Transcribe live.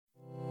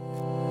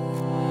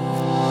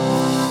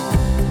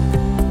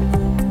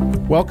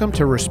Welcome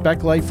to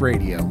Respect Life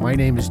Radio. My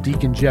name is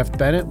Deacon Jeff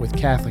Bennett with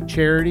Catholic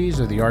Charities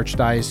of the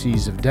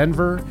Archdiocese of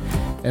Denver,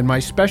 and my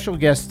special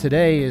guest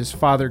today is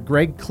Father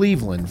Greg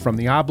Cleveland from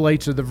the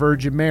Oblates of the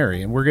Virgin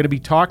Mary, and we're going to be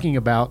talking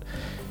about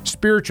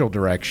spiritual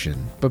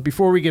direction. But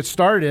before we get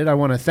started, I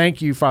want to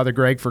thank you, Father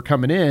Greg, for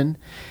coming in,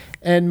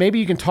 and maybe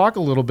you can talk a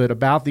little bit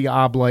about the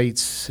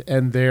Oblates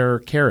and their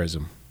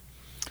charism.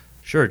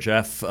 Sure,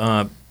 Jeff.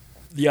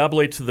 The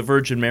Oblates of the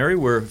Virgin Mary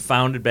were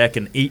founded back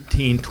in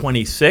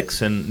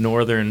 1826 in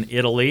northern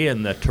Italy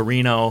in the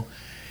Torino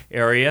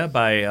area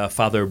by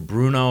Father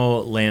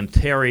Bruno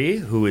Lanteri,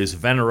 who is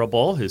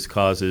venerable. His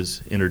cause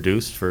is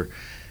introduced for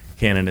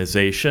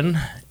canonization,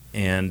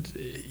 and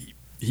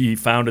he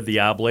founded the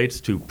Oblates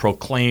to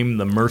proclaim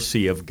the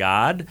mercy of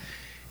God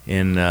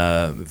in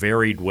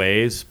varied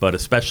ways, but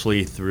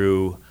especially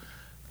through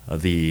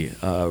the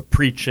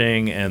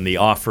preaching and the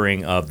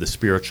offering of the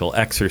spiritual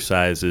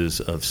exercises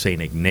of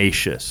St.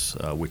 Ignatius,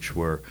 which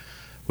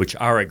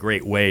are a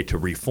great way to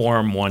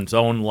reform one's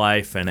own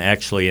life, and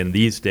actually in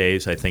these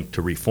days, I think,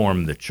 to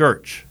reform the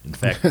Church. In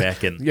fact,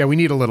 back in... Yeah, we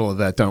need a little of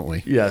that, don't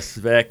we? Yes.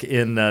 Back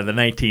in the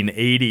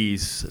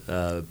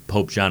 1980s,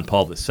 Pope John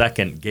Paul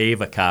II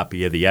gave a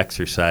copy of the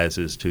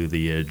exercises to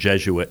the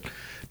Jesuit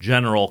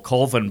General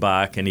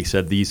Kolvenbach, and he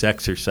said these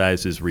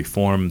exercises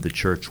reformed the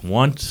Church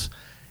once,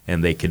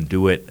 and they can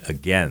do it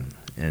again.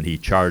 And he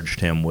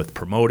charged him with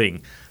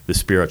promoting the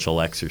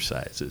spiritual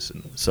exercises.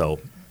 And so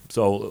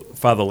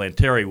Father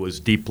Lanteri was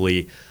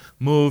deeply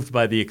moved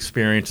by the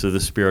experience of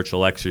the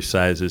spiritual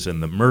exercises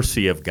and the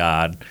mercy of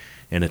God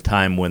in a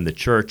time when the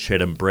Church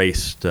had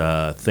embraced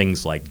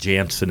things like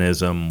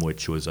Jansenism,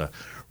 which was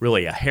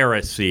really a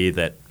heresy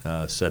that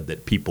said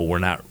that people were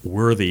not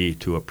worthy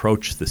to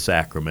approach the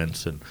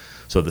sacraments, and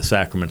so the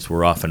sacraments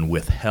were often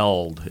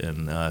withheld,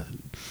 and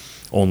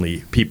only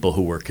people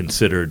who were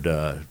considered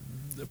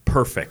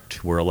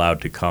perfect were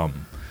allowed to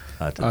come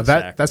to the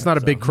sacrament. That's not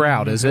a big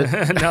crowd, is it?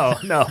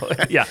 No,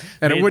 yeah.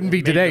 And it wouldn't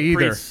be today the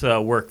either. Priests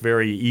work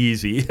very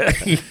easy.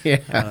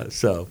 Yeah.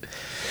 So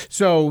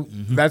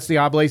that's the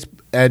Oblates,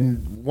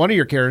 and one of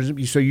your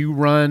charisms. So you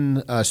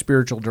run a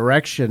spiritual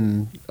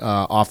direction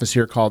office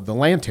here called the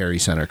Lanteri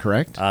Center,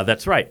 correct?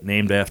 That's right,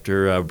 named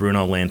after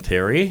Bruno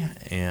Lanteri,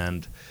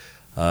 and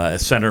a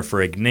Center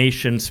for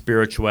Ignatian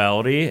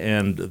Spirituality,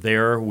 and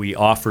there we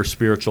offer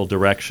spiritual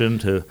direction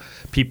to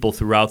people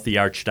throughout the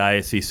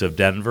Archdiocese of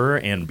Denver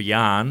and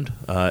beyond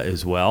Oh,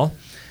 as well.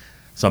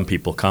 Some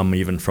people come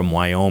even from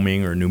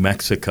Wyoming or New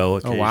Mexico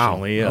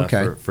occasionally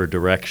for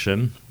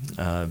direction.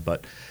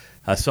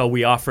 So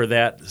we offer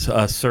that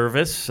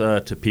service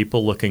to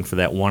people looking for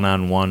that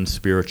one-on-one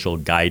spiritual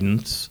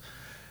guidance,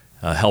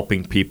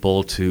 helping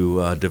people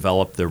to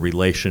develop their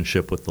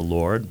relationship with the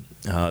Lord.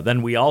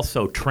 Then we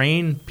also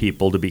train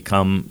people to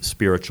become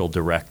spiritual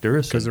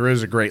directors. Because there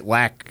is a great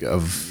lack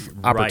of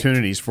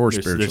opportunities for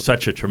spiritual. There's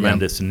such a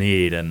tremendous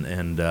need,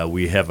 and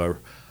we have a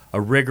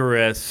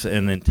rigorous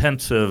and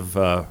intensive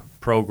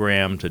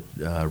program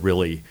to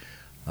really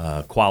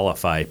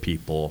qualify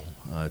people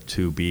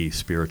to be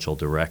spiritual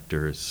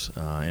directors.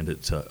 And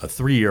it's a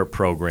 3-year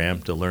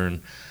program to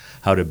learn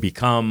how to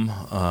become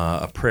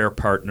a prayer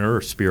partner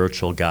or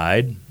spiritual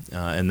guide.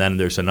 And then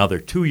there's another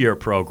 2-year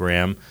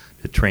program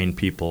to train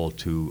people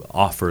to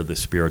offer the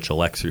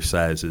spiritual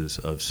exercises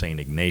of St.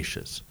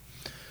 Ignatius.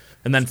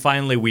 And then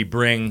finally, we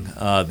bring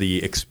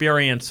the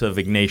experience of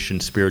Ignatian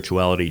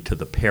spirituality to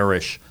the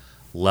parish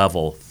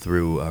level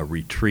through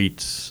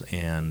retreats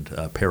and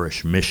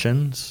parish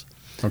missions.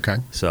 Okay.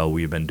 So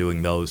we've been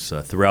doing those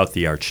throughout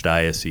the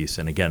Archdiocese,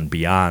 and again,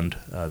 beyond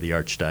the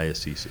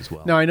Archdiocese as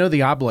well. Now, I know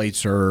the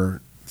Oblates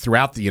are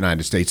throughout the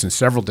United States in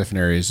several different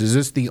areas. Is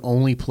this the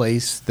only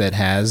place that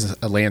has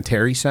a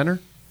Lanteri Center?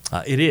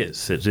 It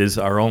is. It is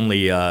our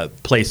only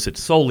place that's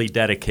solely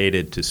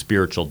dedicated to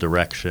spiritual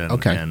direction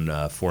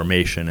and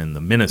formation in the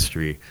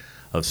ministry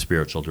of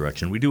spiritual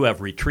direction. We do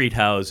have retreat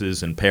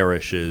houses and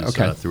parishes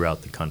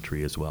throughout the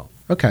country as well.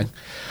 Okay.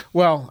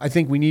 Well, I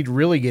think we need to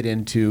really get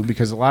into,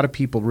 because a lot of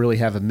people really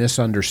have a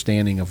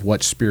misunderstanding of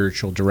what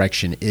spiritual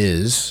direction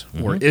is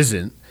or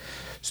isn't.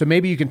 So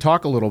maybe you can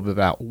talk a little bit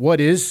about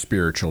what is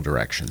spiritual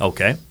direction.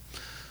 Okay.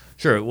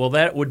 Sure. Well,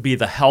 that would be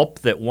the help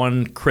that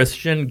one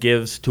Christian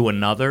gives to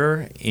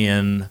another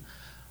in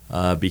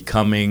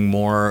becoming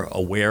more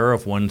aware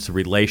of one's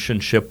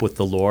relationship with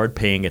the Lord,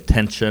 paying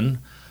attention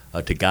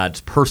to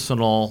God's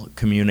personal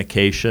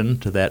communication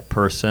to that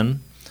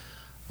person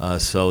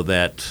so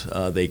that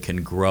they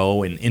can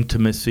grow in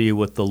intimacy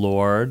with the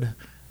Lord,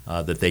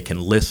 that they can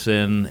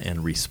listen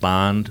and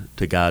respond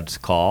to God's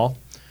call,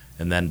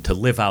 and then to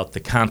live out the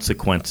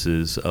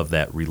consequences of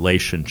that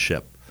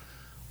relationship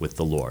with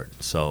the Lord.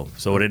 So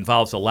it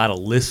involves a lot of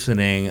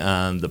listening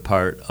on the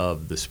part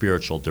of the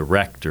spiritual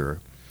director,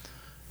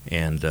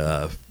 and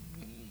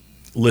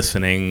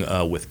listening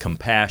with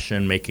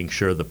compassion, making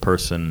sure the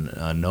person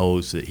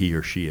knows that he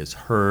or she is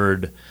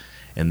heard,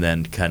 and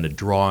then kind of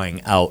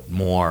drawing out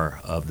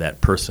more of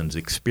that person's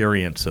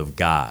experience of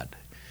God,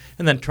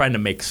 and then trying to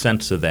make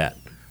sense of that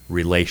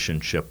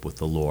relationship with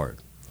the Lord.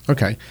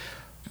 Okay.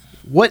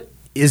 What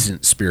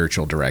isn't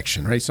spiritual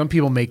direction, right? Some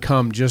people may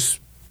come just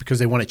because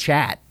they want to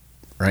chat,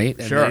 right?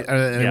 And Sure.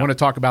 they want to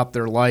talk about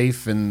their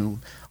life and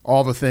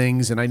all the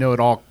things, and I know it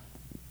all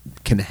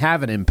can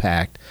have an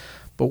impact,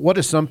 but what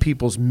is some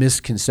people's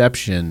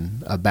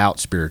misconception about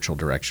spiritual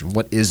direction?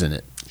 What isn't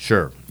it?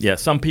 Sure. Yeah,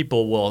 some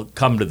people will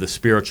come to the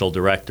spiritual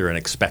director and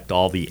expect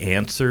all the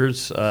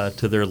answers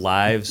to their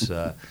lives,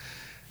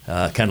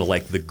 kind of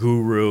like the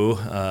guru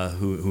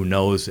who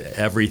knows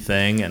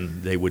everything,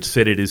 and they would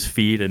sit at his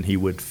feet and he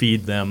would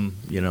feed them,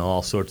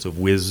 all sorts of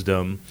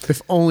wisdom.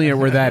 If only it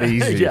were that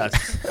easy.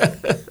 Yes.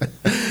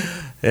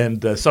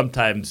 And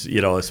sometimes,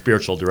 a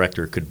spiritual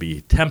director could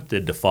be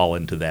tempted to fall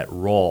into that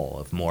role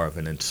of more of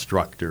an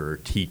instructor or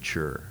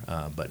teacher.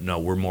 But no,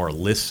 we're more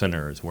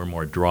listeners. We're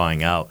more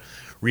drawing out,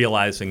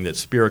 realizing that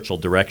spiritual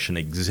direction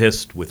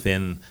exists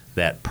within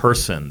that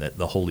person, that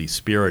the Holy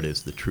Spirit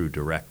is the true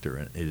director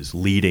and is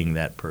leading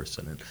that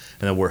person. And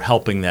that we're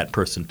helping that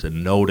person to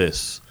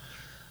notice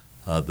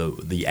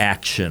the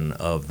action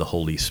of the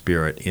Holy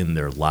Spirit in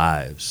their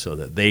lives so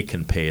that they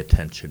can pay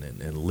attention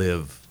and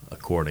live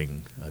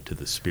according to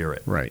the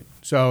Spirit. Right.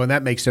 So, and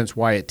that makes sense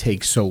why it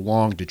takes so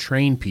long to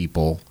train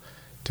people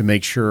to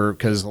make sure,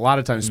 because a lot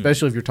of times,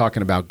 especially if you're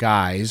talking about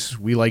guys,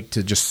 we like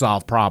to just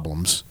solve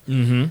problems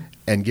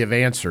and give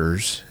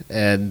answers.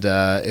 And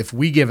if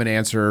we give an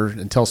answer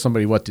and tell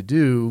somebody what to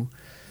do,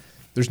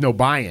 there's no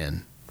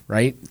buy-in,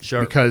 right?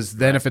 Sure. Because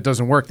then if it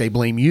doesn't work, they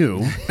blame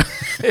you.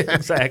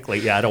 Exactly.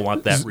 Yeah, I don't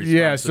want that responsibility.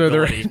 Yeah, so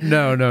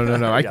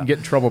no. I can get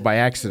in trouble by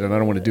accident. I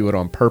don't want to do it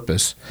on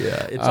purpose.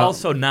 Yeah, it's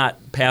also not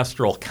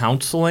pastoral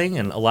counseling,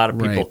 and a lot of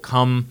people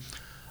come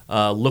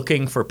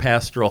looking for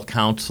pastoral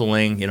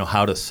counseling,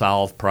 how to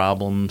solve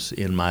problems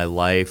in my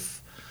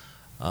life.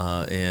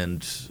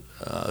 And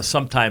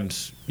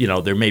sometimes,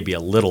 there may be a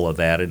little of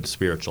that in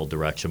spiritual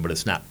direction, but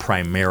it's not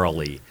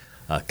primarily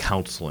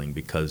counseling,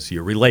 because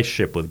your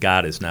relationship with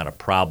God is not a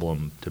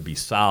problem to be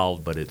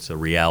solved, but it's a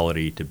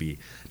reality to be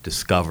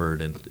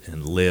discovered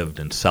and lived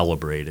and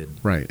celebrated.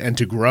 Right, and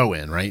to grow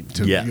in, right?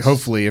 Yes.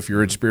 Hopefully, if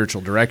you're in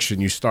spiritual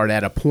direction, you start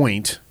at a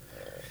point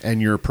and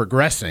you're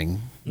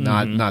progressing,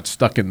 not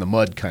stuck in the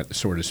mud, kind of,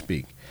 so to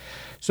speak.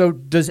 So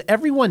does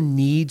everyone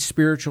need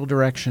spiritual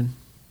direction?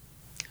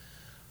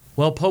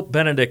 Well, Pope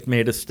Benedict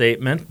made a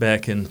statement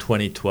back in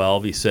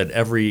 2012. He said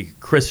every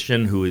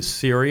Christian who is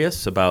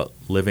serious about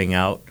living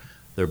out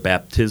their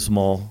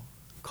baptismal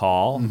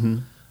call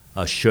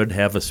should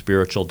have a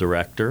spiritual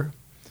director.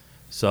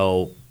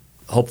 So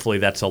hopefully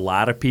that's a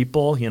lot of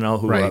people,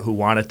 who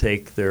want to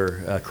take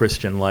their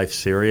Christian life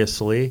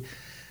seriously.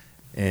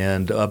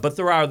 And but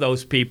there are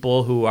those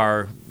people who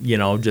are,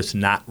 just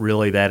not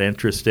really that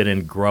interested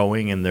in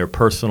growing in their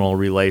personal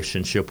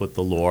relationship with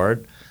the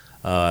Lord.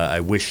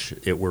 I wish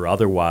it were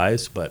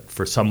otherwise, but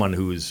for someone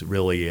who's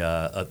really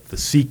the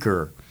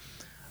seeker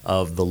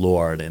of the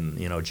Lord,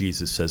 and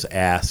Jesus says,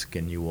 "Ask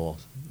and you will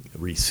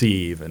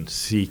receive, and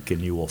seek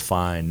and you will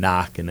find,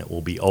 knock and it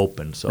will be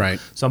open." So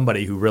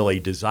somebody who really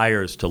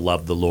desires to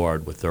love the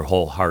Lord with their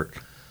whole heart,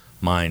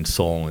 mind,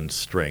 soul, and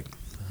strength,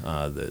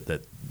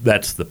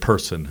 that's the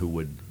person who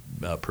would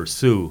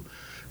pursue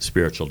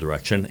spiritual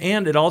direction.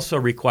 And it also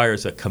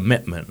requires a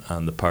commitment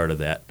on the part of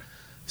that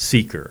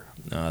seeker,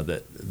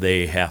 that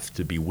they have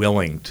to be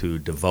willing to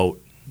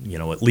devote,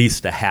 at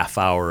least a half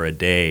hour a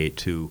day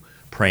to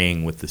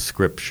praying with the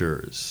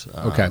Scriptures.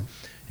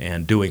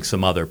 And doing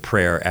some other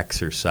prayer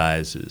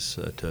exercises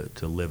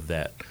to live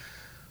that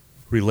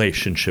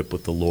relationship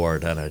with the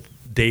Lord on a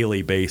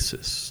daily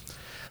basis.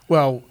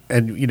 Well,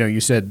 and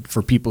you said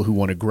for people who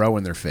want to grow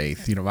in their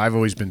faith, I've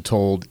always been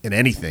told in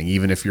anything,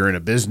 even if you're in a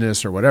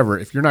business or whatever,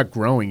 if you're not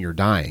growing, you're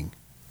dying,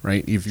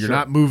 right? If you're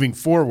not moving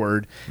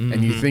forward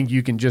and you think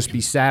you can just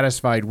be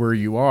satisfied where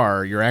you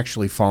are, you're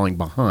actually falling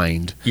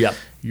behind. Yep.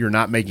 You're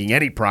not making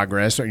any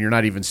progress, or you're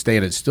not even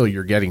staying still.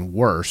 You're getting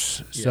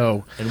worse. Yeah.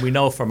 So, and we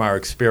know from our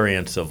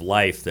experience of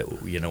life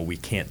that we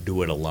can't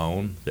do it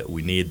alone. That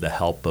we need the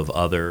help of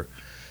other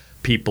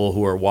people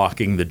who are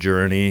walking the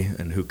journey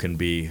and who can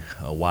be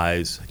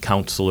wise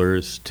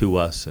counselors to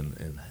us,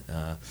 and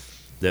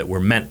that we're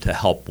meant to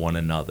help one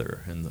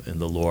another. And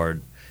the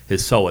Lord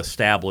has so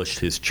established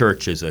His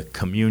church as a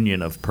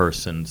communion of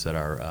persons that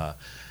are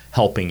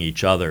helping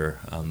each other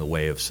on the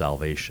way of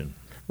salvation.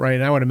 Right,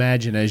 and I would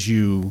imagine as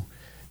you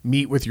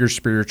meet with your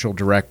spiritual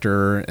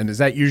director, and is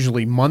that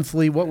usually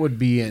monthly? What would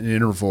be an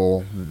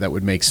interval that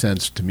would make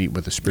sense to meet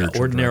with a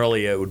spiritual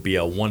ordinarily director? It would be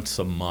a once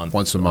a month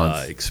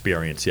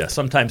experience. Yeah,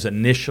 sometimes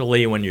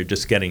initially when you're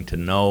just getting to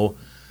know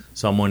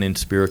someone in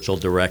spiritual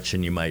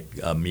direction, you might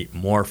meet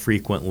more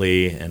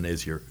frequently, and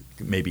as you're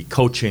maybe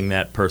coaching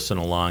that person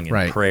along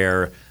in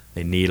prayer,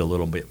 they need a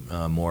little bit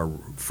more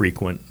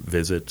frequent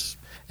visits.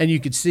 And you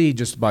could see,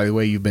 just by the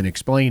way you've been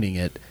explaining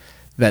it,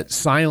 that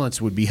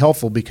silence would be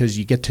helpful because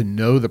you get to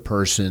know the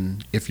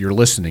person if you're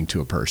listening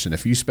to a person.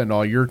 If you spend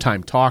all your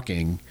time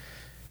talking,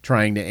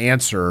 trying to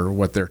answer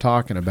what they're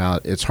talking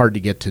about, it's hard to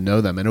get to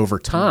know them. And over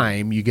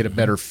time, you get a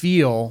better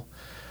feel,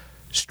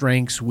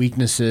 strengths,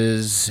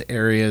 weaknesses,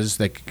 areas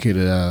that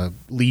could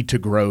lead to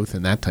growth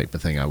and that type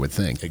of thing, I would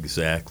think.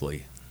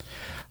 Exactly.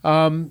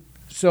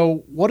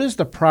 So what is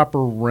the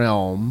proper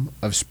realm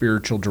of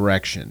spiritual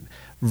direction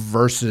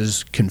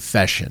versus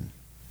confession?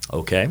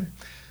 Okay.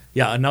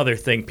 Yeah, another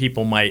thing,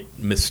 people might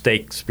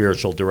mistake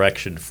spiritual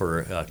direction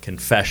for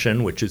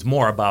confession, which is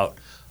more about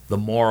the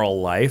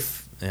moral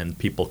life, and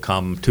people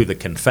come to the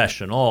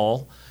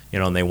confessional,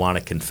 and they want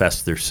to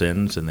confess their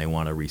sins and they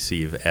want to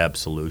receive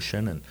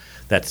absolution, and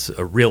that's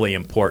a really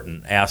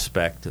important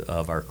aspect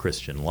of our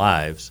Christian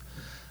lives.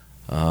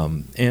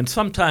 And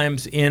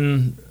sometimes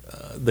in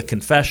the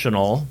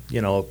confessional,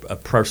 a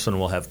person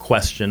will have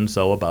questions,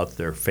 though, about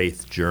their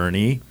faith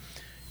journey.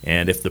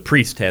 And if the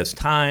priest has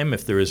time,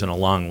 if there isn't a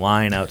long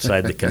line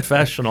outside the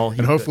confessional,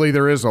 and hopefully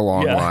there is a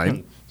long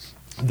line,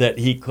 that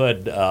he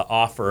could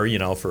offer,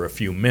 for a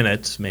few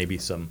minutes, maybe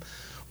some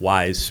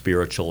wise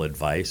spiritual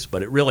advice.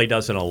 But it really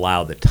doesn't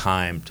allow the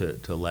time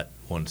to let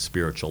one's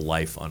spiritual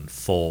life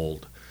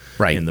unfold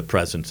in the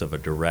presence of a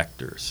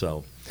director.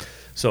 So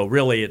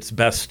really it's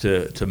best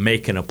to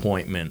make an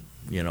appointment,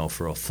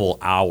 for a full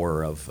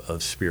hour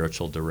of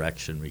spiritual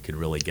direction. We can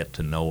really get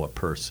to know a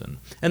person.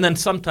 And then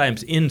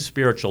sometimes in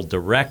spiritual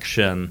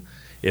direction,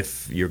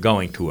 if you're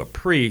going to a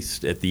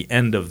priest, at the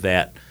end of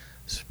that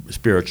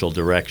spiritual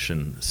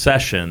direction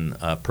session,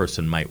 a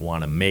person might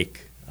want to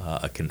make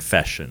a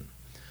confession.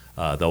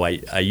 Though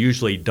I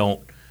usually don't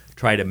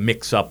try to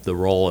mix up the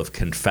role of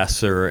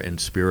confessor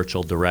and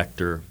spiritual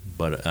director,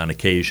 but on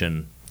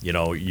occasion,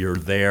 you're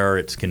there,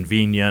 it's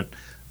convenient.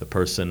 The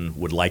person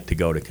would like to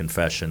go to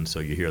confession,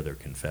 so you hear their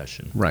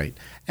confession. Right.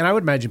 And I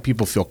would imagine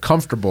people feel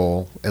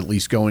comfortable at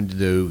least going to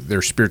do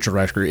their spiritual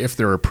director if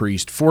they're a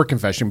priest for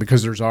confession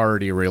because there's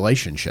already a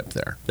relationship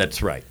there.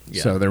 That's right.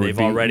 Yeah. So they've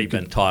already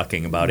been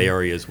talking about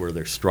areas where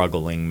they're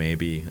struggling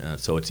maybe,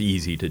 so it's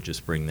easy to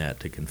just bring that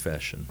to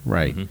confession.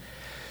 Right. Mm-hmm.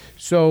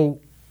 So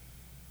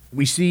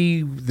we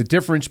see the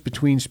difference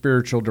between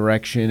spiritual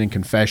direction and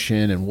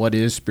confession and what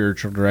is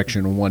spiritual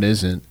direction and what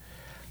isn't.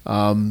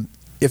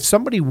 If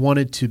somebody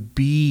wanted to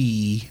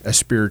be a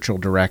spiritual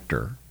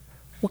director,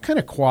 what kind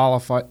of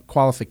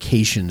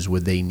qualifications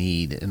would they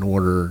need in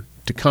order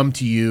to come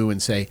to you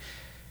and say,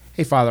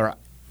 hey, Father,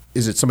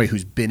 is it somebody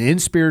who's been in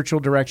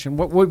spiritual direction?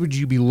 What would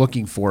you be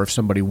looking for if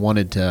somebody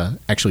wanted to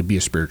actually be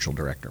a spiritual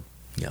director?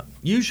 Yeah.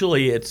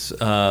 Usually it's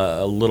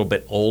a little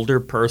bit older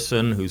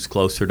person who's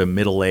closer to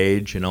middle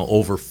age,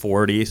 over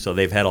 40, so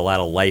they've had a lot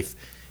of life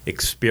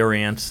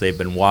experience. They've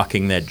been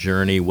walking that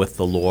journey with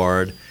the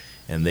Lord,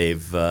 and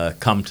they've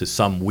come to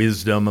some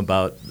wisdom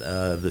about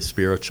the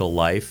spiritual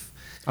life.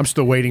 I'm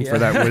still waiting for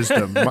that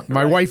wisdom.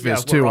 My wife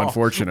is too,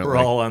 unfortunately. We're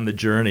all on the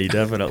journey,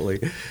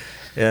 definitely.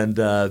 And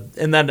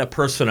then a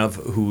person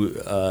who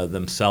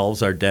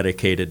themselves are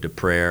dedicated to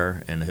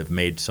prayer and have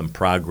made some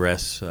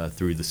progress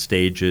through the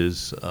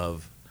stages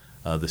of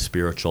the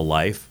spiritual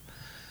life.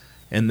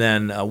 And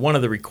then one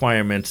of the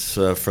requirements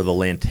for the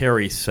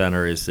Lanteri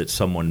Center is that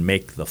someone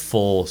make the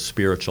full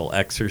spiritual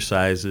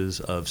exercises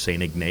of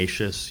St.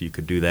 Ignatius. You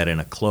could do that in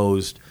a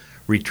closed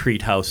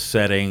retreat house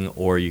setting,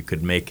 or you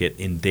could make it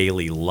in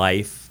daily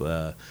life,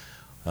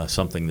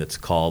 something that's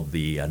called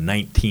the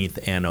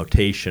 19th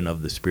annotation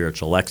of the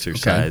spiritual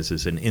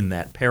exercises. Okay. And in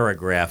that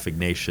paragraph,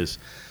 Ignatius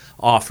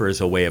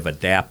offers a way of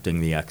adapting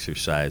the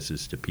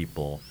exercises to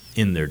people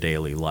in their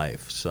daily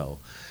life.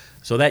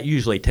 So that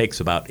usually takes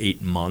about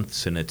 8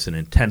 months, and it's an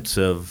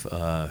intensive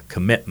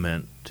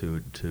commitment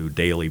to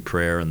daily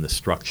prayer and the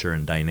structure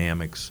and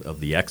dynamics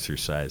of the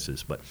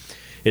exercises. But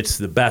it's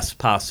the best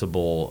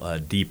possible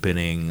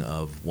deepening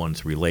of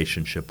one's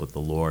relationship with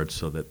the Lord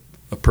so that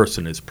a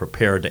person is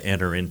prepared to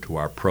enter into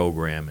our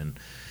program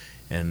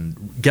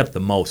and get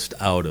the most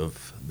out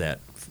of that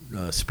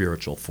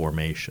spiritual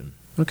formation.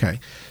 Okay.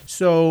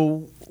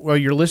 So,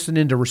 you're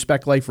listening to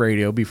Respect Life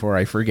Radio, before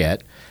I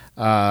forget.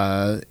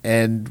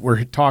 And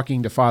we're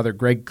talking to Father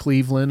Greg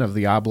Cleveland of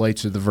the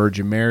Oblates of the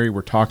Virgin Mary.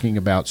 We're talking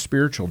about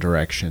spiritual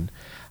direction.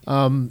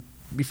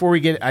 Before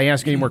I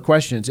ask any more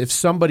questions, if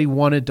somebody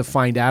wanted to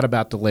find out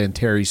about the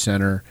Lanteri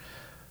Center,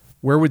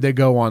 where would they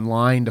go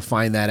online to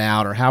find that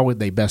out, or how would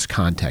they best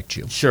contact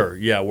you? Sure.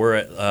 Yeah, we're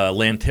at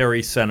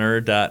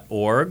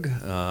lantericenter.org,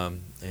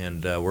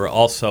 and we're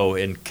also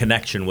in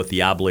connection with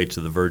the Oblates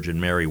of the Virgin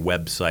Mary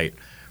website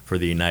for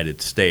the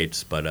United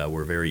States, but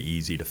we're very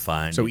easy to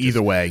find. So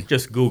either way.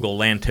 Just Google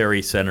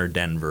Lanteri Center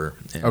Denver,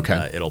 and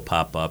it'll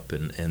pop up,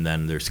 and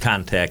then there's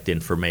contact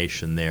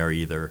information there.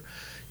 Either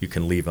you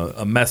can leave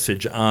a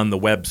message on the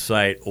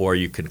website, or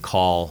you can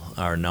call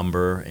our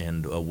number,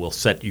 and we'll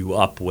set you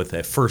up with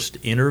a first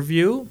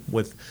interview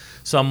with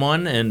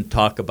someone and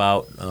talk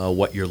about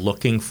what you're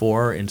looking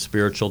for in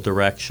spiritual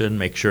direction,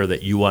 make sure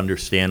that you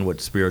understand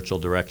what spiritual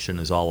direction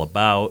is all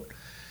about,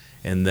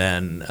 and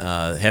then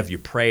have you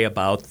pray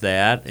about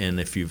that. And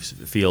if you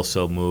feel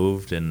so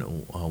moved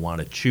and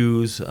want to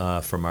choose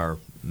from our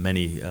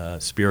many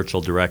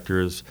spiritual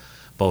directors,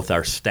 both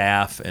our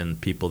staff and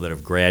people that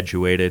have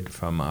graduated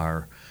from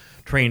our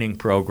training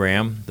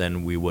program,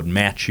 then we would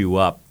match you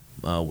up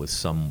with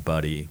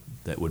somebody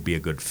that would be a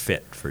good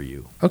fit for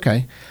you.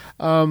 Okay.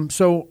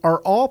 So are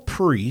all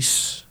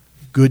priests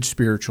good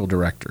spiritual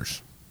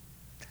directors?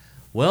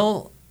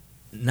 Well,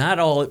 not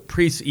all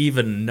priests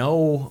even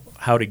know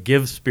how to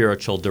give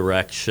spiritual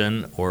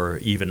direction or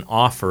even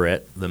offer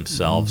it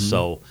themselves.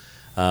 So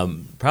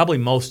probably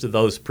most of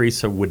those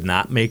priests would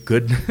not make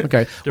good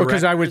Okay.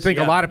 Because I would think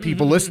directors. a lot of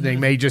people listening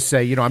may just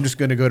say, I'm just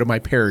going to go to my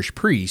parish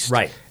priest,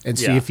 Right. and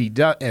see if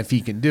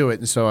he can do it.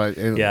 And so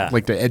I'd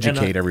like to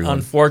educate everyone.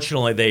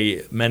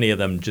 Unfortunately, many of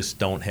them just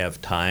don't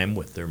have time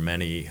with their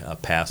many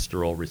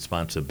pastoral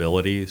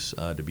responsibilities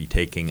to be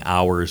taking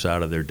hours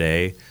out of their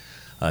day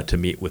to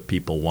meet with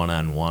people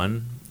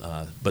one-on-one.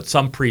 But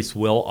some priests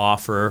will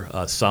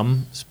offer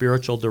some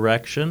spiritual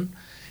direction,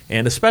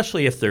 and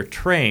especially if they're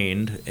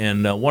trained.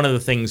 And one of the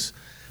things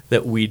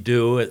that we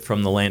do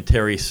from the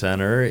Lanterry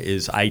Center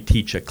is I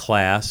teach a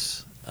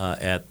class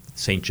at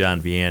St.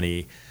 John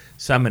Vianney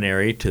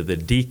Seminary to the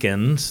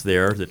deacons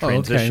there, the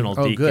transitional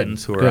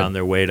deacons who are on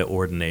their way to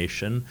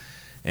ordination,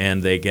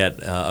 and they get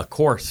a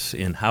course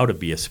in how to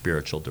be a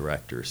spiritual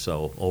director.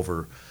 So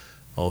over,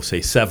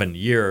 say 7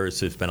 years,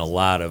 there's been a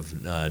lot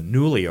of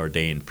newly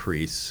ordained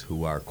priests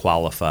who are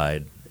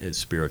qualified as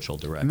spiritual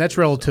directors. And that's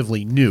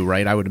relatively new,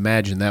 right? I would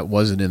imagine that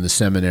wasn't in the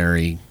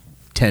seminary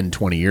 10,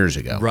 20 years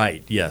ago.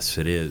 Right, yes,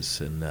 it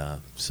is. And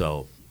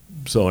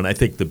and I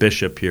think the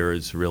bishop here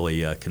is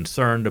really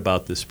concerned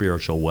about the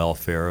spiritual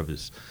welfare of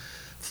his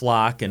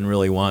flock and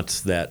really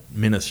wants that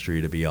ministry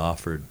to be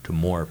offered to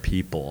more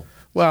people.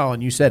 Well,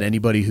 and you said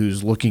anybody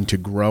who's looking to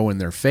grow in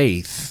their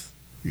faith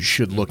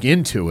should look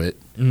into it.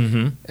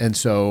 Mm-hmm. And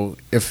so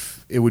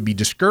if it would be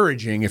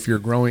discouraging if you're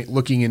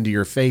looking into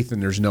your faith and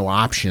there's no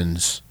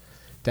options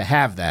to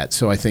have that.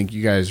 So I think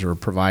you guys are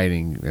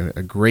providing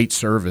a great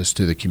service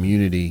to the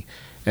community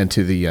and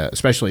to the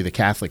especially the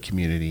Catholic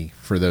community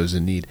for those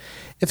in need.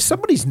 If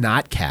somebody's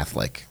not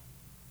Catholic,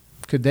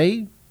 could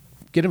they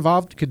get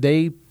involved? Could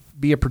they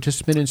be a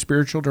participant in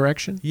spiritual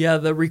direction? Yeah,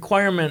 the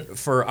requirement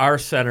for our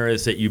center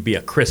is that you be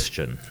a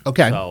Christian.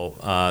 Okay.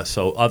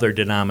 So other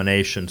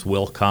denominations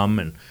will come,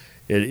 and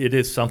it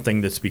is something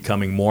that's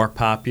becoming more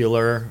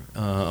popular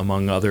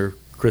among other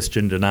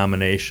Christian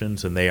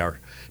denominations, and they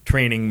are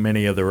training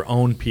many of their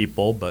own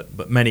people,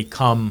 but many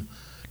come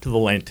to the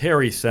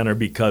Lanterry Center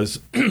because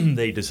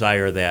they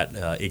desire that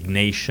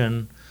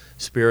Ignatian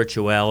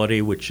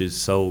spirituality, which is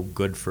so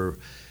good for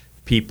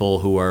people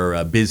who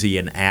are busy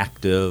and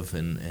active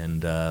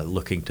and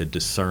looking to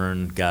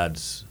discern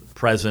God's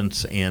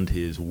presence and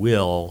His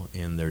will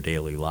in their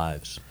daily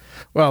lives.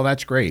 Well,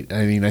 that's great.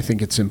 I mean, I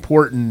think it's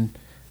important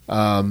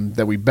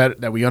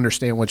that we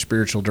understand what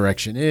spiritual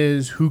direction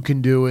is, who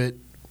can do it,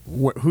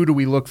 who do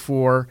we look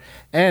for,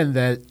 and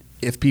that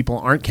if people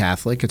aren't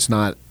Catholic, it's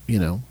not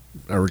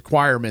a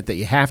requirement that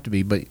you have to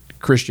be, but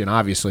Christian,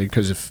 obviously,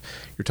 because if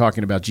you're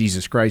talking about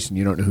Jesus Christ and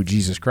you don't know who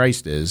Jesus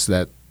Christ is,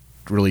 that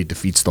really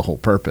defeats the whole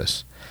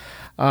purpose.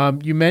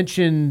 You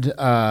mentioned,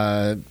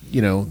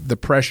 the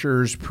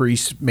pressures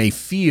priests may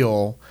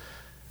feel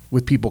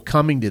with people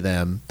coming to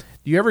them.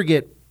 Do you ever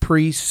get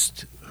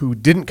priests who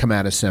didn't come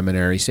out of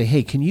seminary say,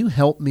 hey, can you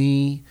help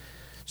me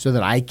so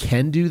that I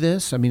can do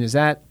this? I mean, is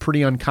that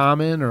pretty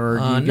uncommon, or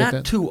do you get not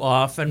that? too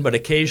often, but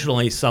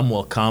occasionally some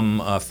will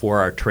come for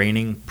our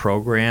training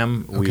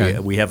program. Okay.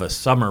 We have a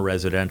summer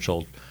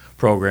residential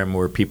program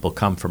where people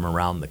come from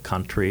around the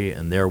country,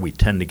 and there we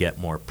tend to get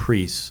more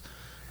priests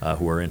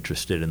who are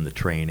interested in the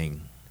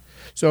training.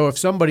 So if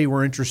somebody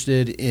were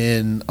interested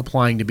in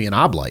applying to be an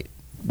oblate,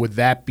 would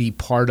that be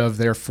part of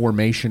their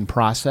formation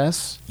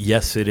process?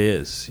 Yes, it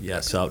is.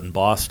 Yes, out in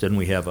Boston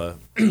we have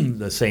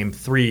the same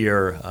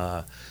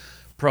 3-year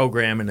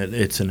program, and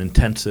it's an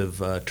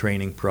intensive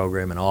training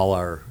program, and all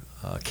our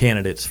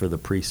candidates for the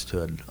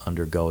priesthood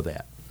undergo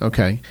that.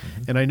 Okay.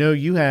 Mm-hmm. And I know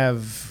you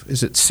have,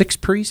 is it 6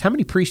 priests? How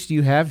many priests do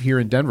you have here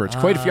in Denver? It's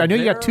quite a few. I know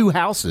you got 2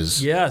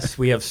 houses. Yes,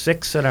 we have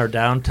 6 in our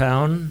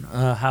downtown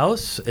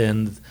house,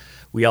 and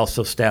we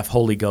also staff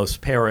Holy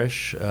Ghost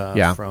Parish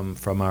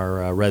from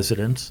our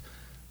residents.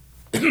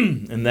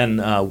 And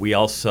then we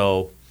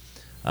also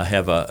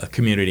have a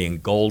community in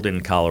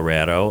Golden,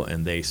 Colorado,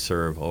 and they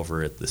serve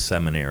over at the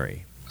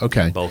seminary.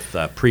 Okay. Both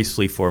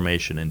priestly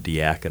formation and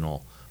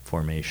diaconal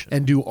formation.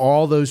 And do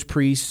all those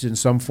priests in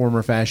some form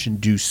or fashion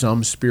do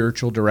some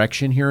spiritual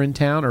direction here in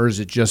town, or is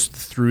it just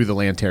through the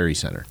Lanterry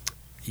Center?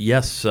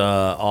 Yes,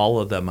 all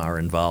of them are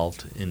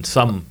involved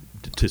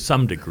to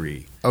some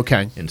degree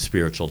in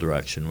spiritual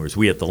direction, whereas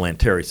we at the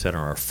Lanterry Center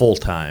are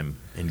full-time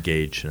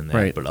engaged in that,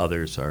 right. But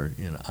others are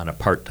on a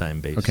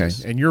part-time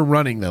basis. Okay, and you're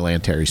running the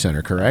Lanterry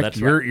Center, correct?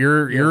 That's right.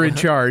 You're in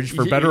charge,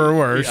 for better or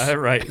worse. Yeah,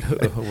 right.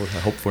 I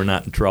hope we're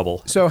not in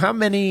trouble. So how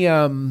many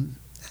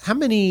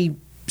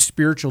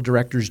spiritual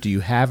directors do you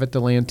have at the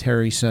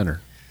Lanterry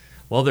Center?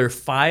 Well, there are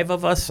 5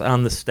 of us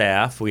on the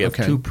staff. We have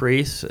 2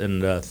 priests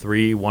and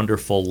 3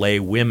 wonderful lay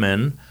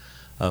women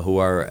who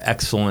are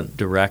excellent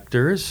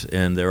directors,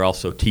 and they're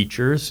also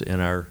teachers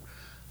in our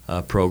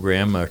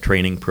program, our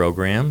training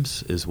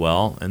programs as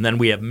well. And then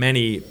we have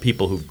many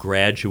people who've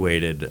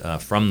graduated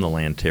from the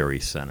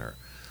Lanterry Center.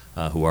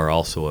 who are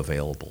also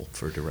available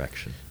for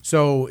direction.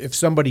 So if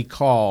somebody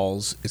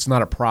calls, it's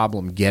not a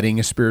problem getting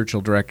a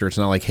spiritual director. It's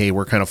not like, hey,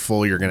 we're kind of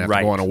full, you're going to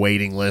have to go on a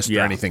waiting list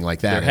or anything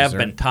like that. There have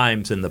been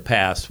times in the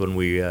past when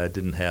we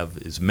didn't have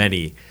as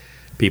many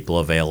people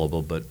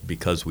available, but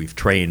because we've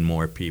trained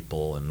more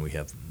people and we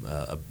have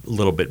a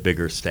little bit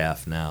bigger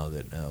staff now,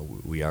 that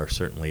we are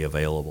certainly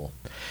available.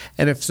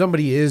 And if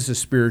somebody is a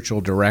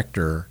spiritual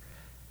director,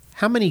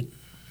 how many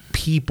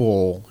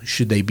people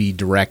should they be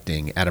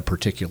directing at a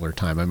particular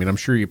time? I mean, I'm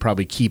sure you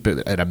probably keep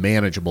it at a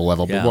manageable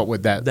level, but what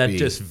would that be? That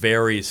just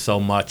varies so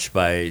much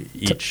by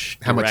each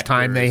how much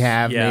time they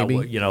have,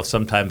 maybe? Well,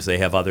 sometimes they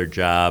have other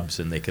jobs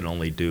and they can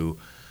only do,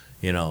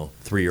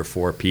 3 or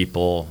 4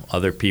 people.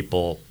 Other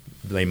people,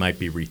 they might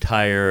be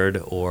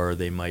retired, or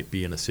they might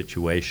be in a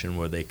situation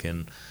where they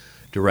can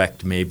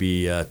direct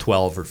maybe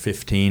 12 or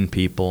 15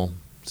 people.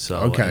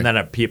 So, and then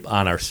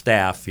on our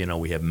staff,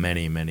 we have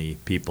many, many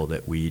people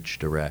that we each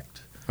direct.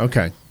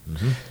 Okay.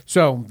 Mm-hmm.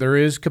 So there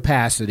is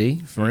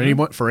capacity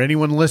for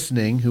anyone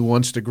listening who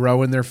wants to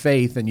grow in their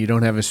faith and you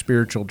don't have a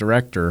spiritual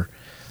director.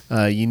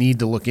 You need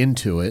to look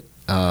into it.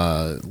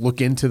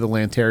 Look into the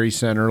Lanterry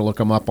Center. Look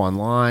them up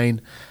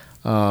online.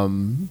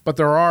 But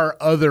there are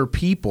other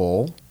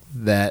people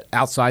that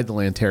outside the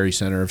Lanterry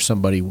Center, if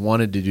somebody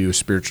wanted to do a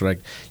spiritual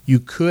director, you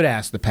could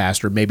ask the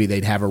pastor. Maybe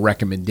they'd have a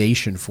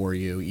recommendation for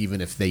you,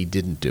 even if they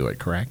didn't do it,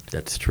 correct?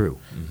 That's true.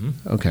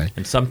 Mm-hmm. Okay.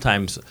 And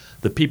sometimes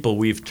the people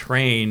we've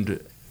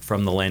trained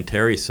from the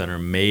Lanterry Center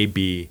may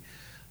be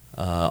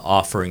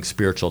offering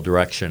spiritual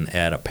direction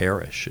at a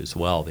parish as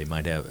well. They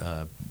might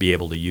have be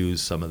able to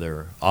use some of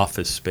their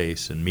office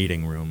space and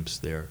meeting rooms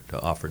there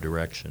to offer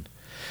direction.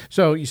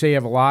 So you say you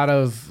have a lot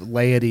of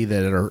laity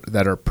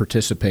that are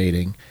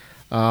participating.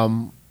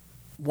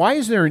 Why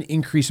is there an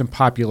increase in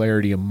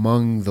popularity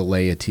among the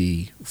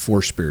laity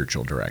for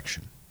spiritual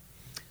direction?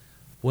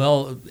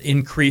 Well,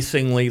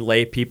 increasingly,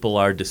 lay people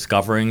are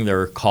discovering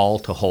their call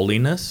to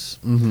holiness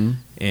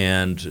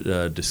and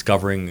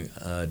discovering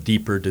a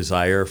deeper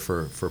desire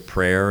for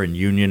prayer and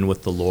union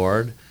with the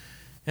Lord,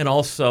 and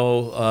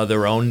also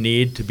their own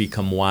need to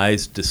become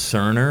wise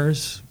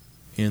discerners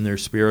in their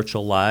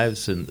spiritual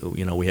lives. And,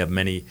 we have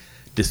many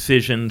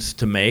decisions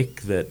to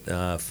make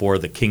that for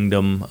the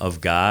kingdom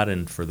of God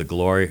and for the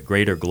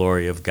greater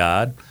glory of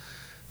God.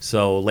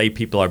 So lay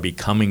people are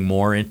becoming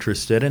more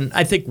interested, and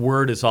I think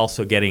word is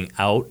also getting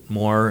out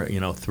more,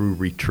 through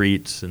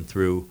retreats and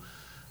through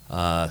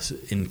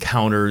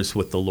encounters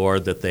with the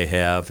Lord that they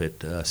have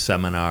at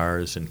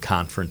seminars and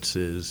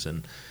conferences,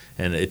 and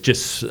it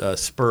just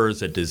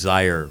spurs a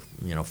desire,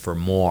 for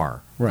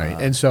more.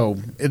 Right, and so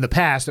in the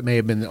past it may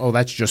have been,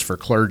 that's just for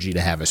clergy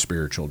to have a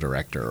spiritual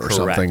director or correct.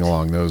 Something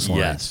along those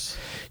lines.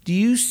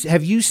 Yes.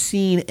 Have you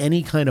seen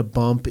any kind of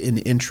bump in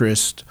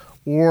interest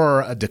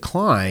or a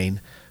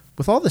decline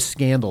with all the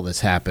scandal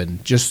that's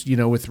happened, just,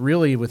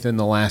 within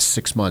the last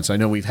 6 months? I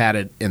know we've had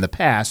it in the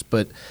past,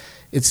 but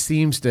it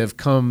seems to have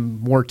come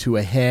more to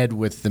a head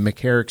with the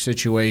McCarrick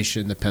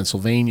situation, the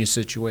Pennsylvania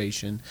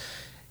situation.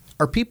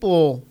 Are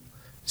people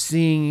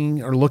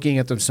seeing or looking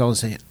at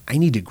themselves and saying, I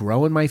need to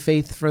grow in my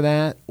faith for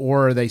that?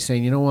 Or are they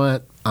saying, you know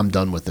what, I'm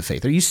done with the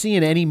faith? Are you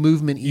seeing any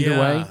movement either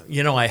way?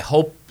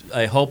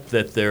 I hope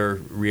that they're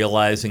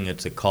realizing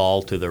it's a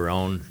call to their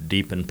own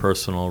deep and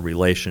personal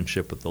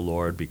relationship with the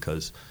Lord,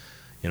 because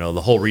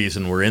the whole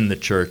reason we're in the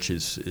church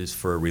is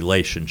for a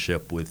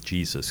relationship with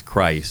Jesus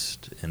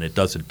Christ, and it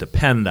doesn't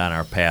depend on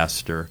our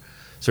pastor.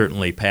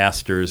 Certainly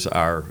pastors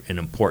are an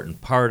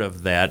important part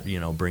of that,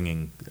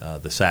 bringing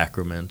the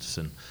sacraments,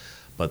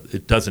 but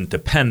it doesn't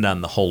depend on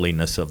the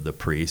holiness of the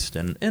priest.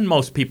 And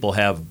most people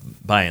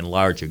have, by and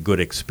large, a good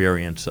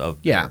experience of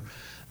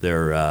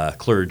their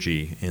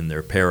clergy in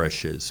their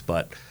parishes.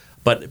 But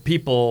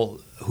people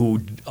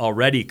who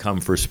already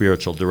come for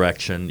spiritual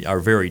direction are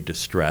very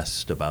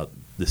distressed about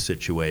the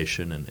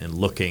situation and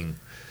looking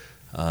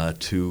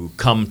to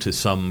come to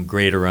some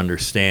greater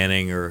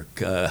understanding, or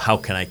how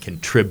can I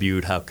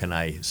contribute, how can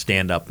I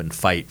stand up and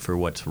fight for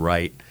what's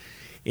right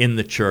in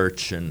the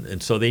church,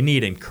 and so they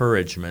need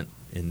encouragement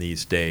in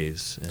these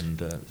days.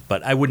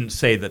 But I wouldn't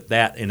say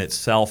that in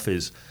itself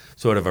is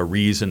sort of a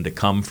reason to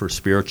come for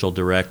spiritual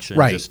direction,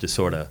 just to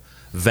sort of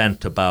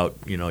vent about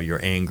your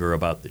anger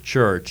about the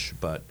church,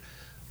 but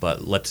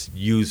let's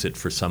use it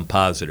for some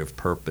positive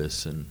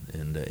purpose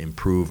and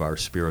improve our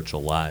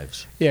spiritual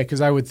lives. Yeah,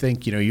 because I would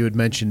think, you had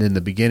mentioned in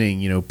the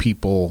beginning,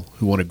 people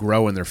who want to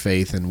grow in their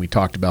faith, and we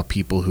talked about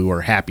people who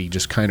are happy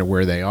just kind of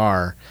where they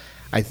are.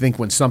 I think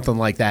when something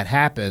like that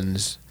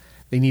happens,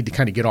 they need to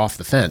kind of get off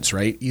the fence,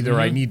 right? Either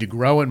I need to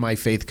grow in my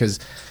faith because,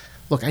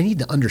 look, I need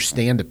to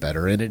understand it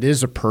better, and it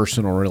is a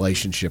personal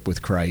relationship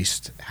with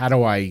Christ. How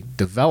do I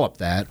develop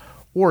that?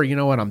 Or, you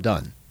know what, I'm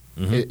done.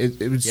 It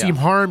would seem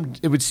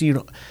hard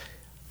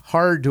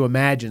to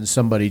imagine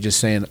somebody just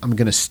saying, I'm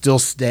going to still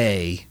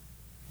stay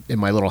in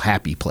my little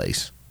happy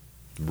place.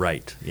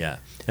 Right, yeah.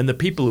 And the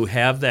people who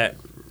have that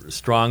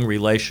strong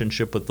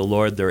relationship with the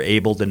Lord, they're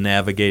able to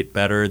navigate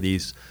better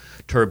these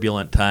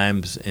turbulent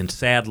times. And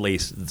sadly,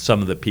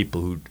 some of the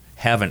people who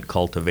haven't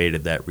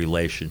cultivated that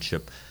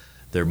relationship,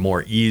 they're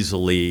more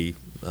easily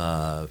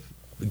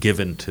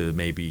given to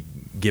maybe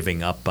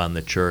giving up on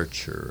the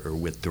church or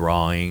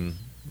withdrawing.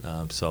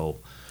 So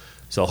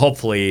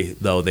hopefully,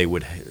 though,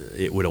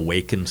 it would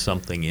awaken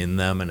something in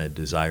them and a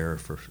desire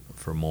for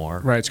more.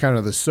 Right, it's kind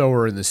of the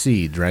sower and the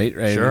seed, right?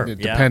 Sure,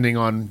 Depending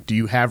on, do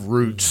you have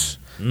roots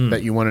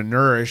that you want to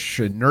nourish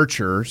and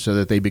nurture so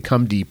that they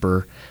become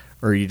deeper,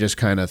 or you just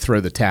kind of throw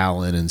the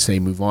towel in and say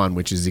move on,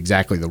 which is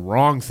exactly the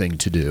wrong thing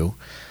to do.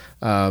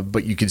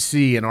 But you can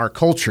see in our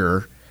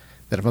culture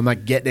that if I'm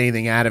not getting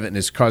anything out of it and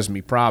it's causing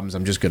me problems,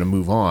 I'm just going to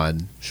move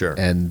on. Sure.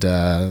 And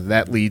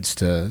that leads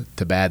to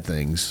bad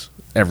things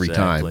every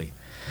time.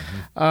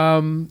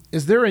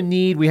 Is there a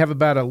need? We have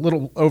about a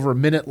little over a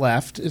minute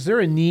left. Is there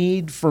a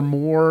need for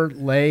more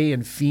lay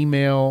and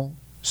female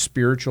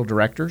spiritual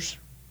directors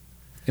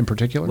in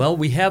particular? Well,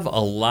 we have a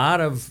lot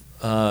of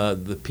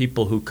the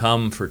people who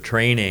come for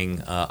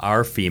training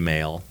are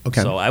female.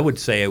 Okay. So I would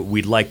say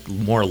we'd like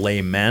more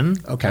lay men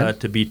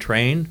to be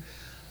trained.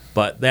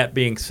 But that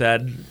being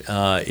said,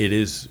 it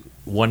is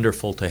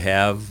wonderful to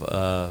have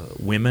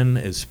women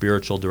as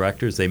spiritual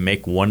directors. They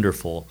make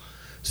wonderful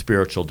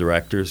spiritual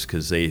directors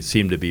because they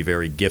seem to be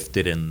very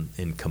gifted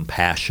in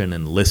compassion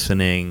and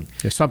listening.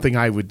 It's something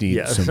I would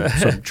need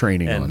some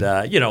training on.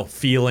 And,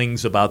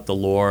 feelings about the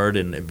Lord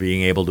and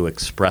being able to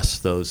express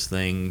those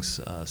things.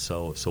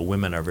 So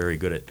women are very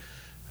good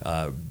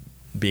at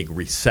being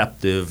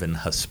receptive and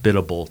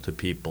hospitable to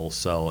people.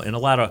 And a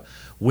lot of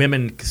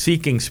women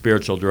seeking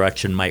spiritual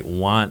direction might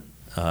want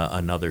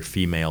another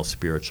female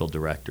spiritual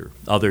director.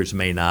 Others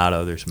may not.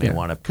 Others may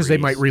want a priest. Because they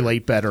might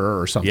relate better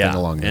or something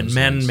along those lines.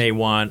 And men may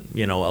want,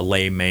 a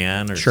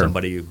layman or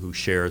somebody who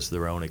shares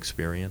their own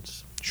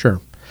experience. Sure.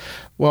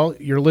 Well,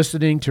 you're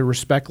listening to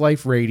Respect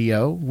Life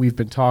Radio. We've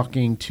been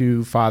talking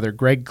to Father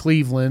Greg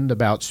Cleveland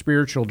about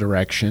spiritual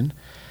direction.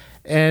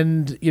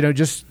 And,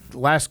 just the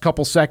last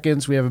couple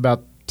seconds, we have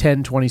about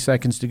 10, 20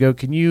 seconds to go.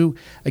 Can you,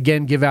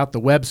 again, give out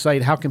the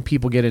website? How can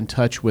people get in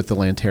touch with the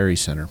Lanteri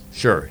Center?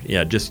 Sure.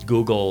 Yeah, just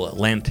Google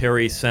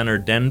Lanteri Center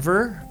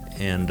Denver,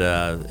 and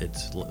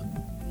it's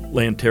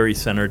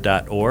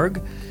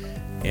lantericenter.org.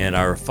 And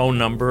our phone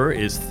number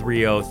is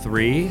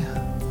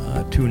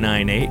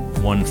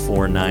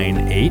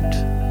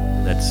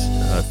 303-298-1498. That's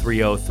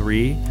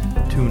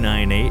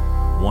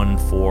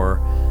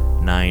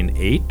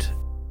 303-298-1498.